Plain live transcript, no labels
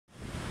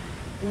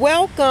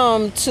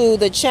Welcome to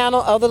the channel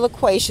of the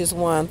Loquacious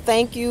One.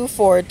 Thank you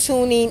for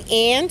tuning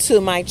in to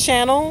my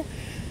channel.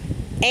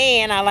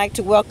 And I'd like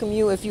to welcome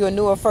you if you're a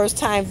new or first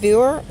time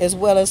viewer, as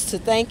well as to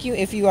thank you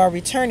if you are a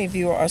returning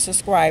viewer or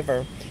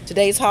subscriber.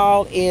 Today's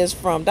haul is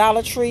from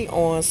Dollar Tree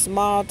on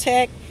small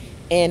tech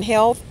and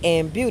health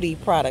and beauty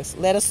products.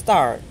 Let us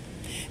start.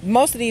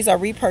 Most of these are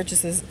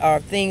repurchases or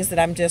things that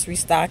I'm just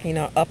restocking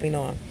or upping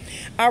on.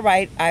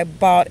 Alright, I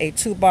bought a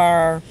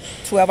 2-bar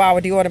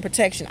 12-hour deodorant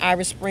protection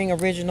Irish Spring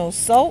original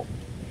soap.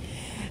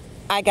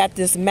 I got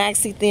this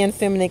Maxi Thin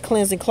Feminine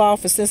Cleansing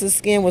Cloth for sensitive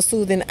skin with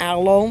soothing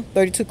aloe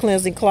 32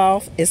 cleansing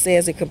cloth. It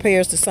says it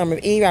compares to Summer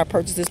Eve. I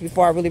purchased this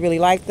before. I really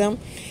liked them.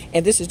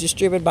 And this is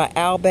distributed by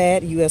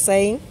Albad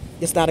USA.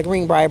 It's not a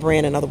Greenbrier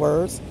brand, in other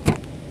words.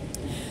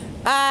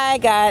 I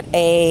got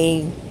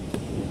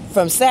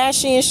from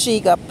Sashi &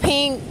 Chic a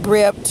pink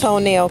grip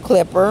toenail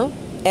clipper,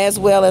 as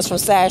well as from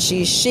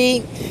Sashi &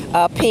 Chic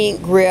a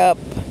pink grip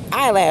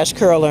eyelash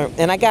curler.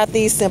 And I got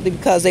these simply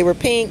because they were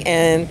pink,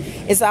 and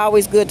it's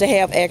always good to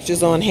have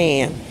extras on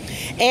hand.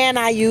 And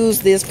I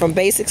use this from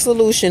Basic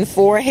Solution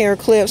for hair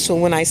clips for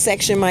when I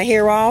section my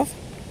hair off.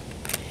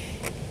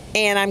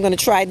 And I'm going to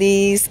try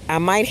these. I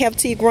might have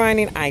teeth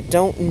grinding, I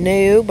don't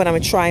know, but I'm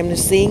going to try them to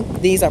see.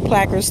 These are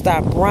Plackers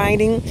Stop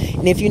Grinding,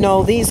 and if you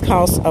know, these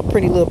cost a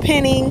pretty little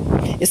penny.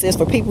 It says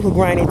for people who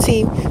grind their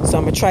teeth, so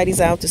I'm going to try these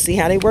out to see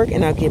how they work,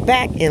 and I'll get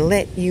back and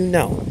let you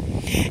know.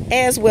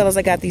 As well as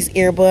I got these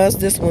earbuds.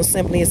 This one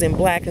simply is in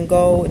black and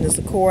gold, and it's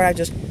a cord. I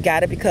just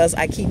got it because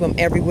I keep them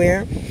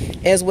everywhere.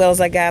 As well as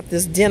I got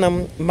this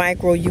denim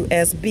micro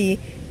USB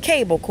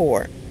cable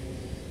cord.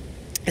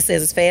 It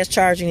says it's fast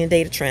charging and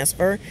data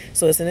transfer,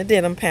 so it's in a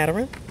denim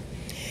pattern.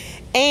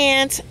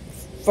 And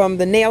from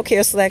the nail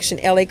care selection,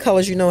 LA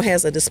Colors, you know,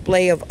 has a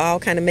display of all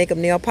kind of makeup,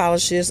 nail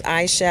polishes,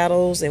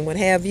 eyeshadows, and what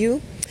have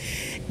you.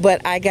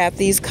 But I got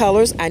these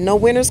colors. I know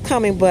winter's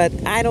coming, but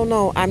I don't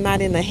know. I'm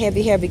not in a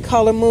heavy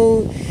color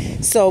mood,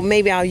 so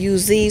maybe I'll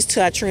use these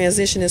till I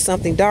transition to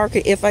something darker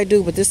if I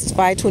do. But this is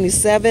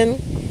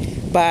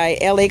 527 by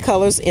LA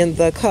Colors in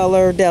the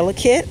color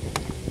Delicate.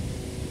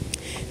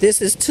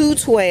 This is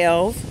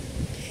 212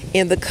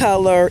 in the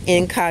color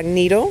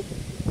Incognito.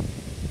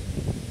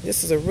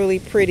 This is a really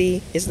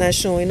pretty, it's not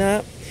showing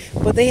up,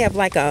 but they have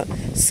like a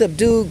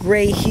subdued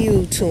gray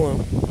hue to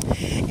them.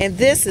 And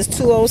this is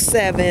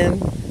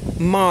 207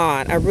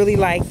 Mod. I really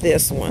like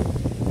this one.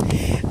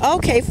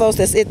 Okay, folks,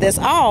 that's it. That's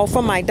all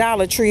from my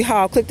Dollar Tree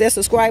haul. Click that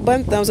subscribe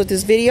button, thumbs up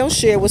this video,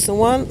 share with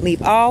someone,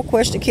 leave all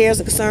questions, cares,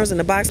 and concerns in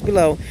the box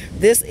below.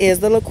 This is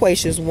the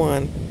Loquacious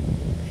One.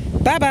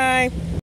 Bye-bye.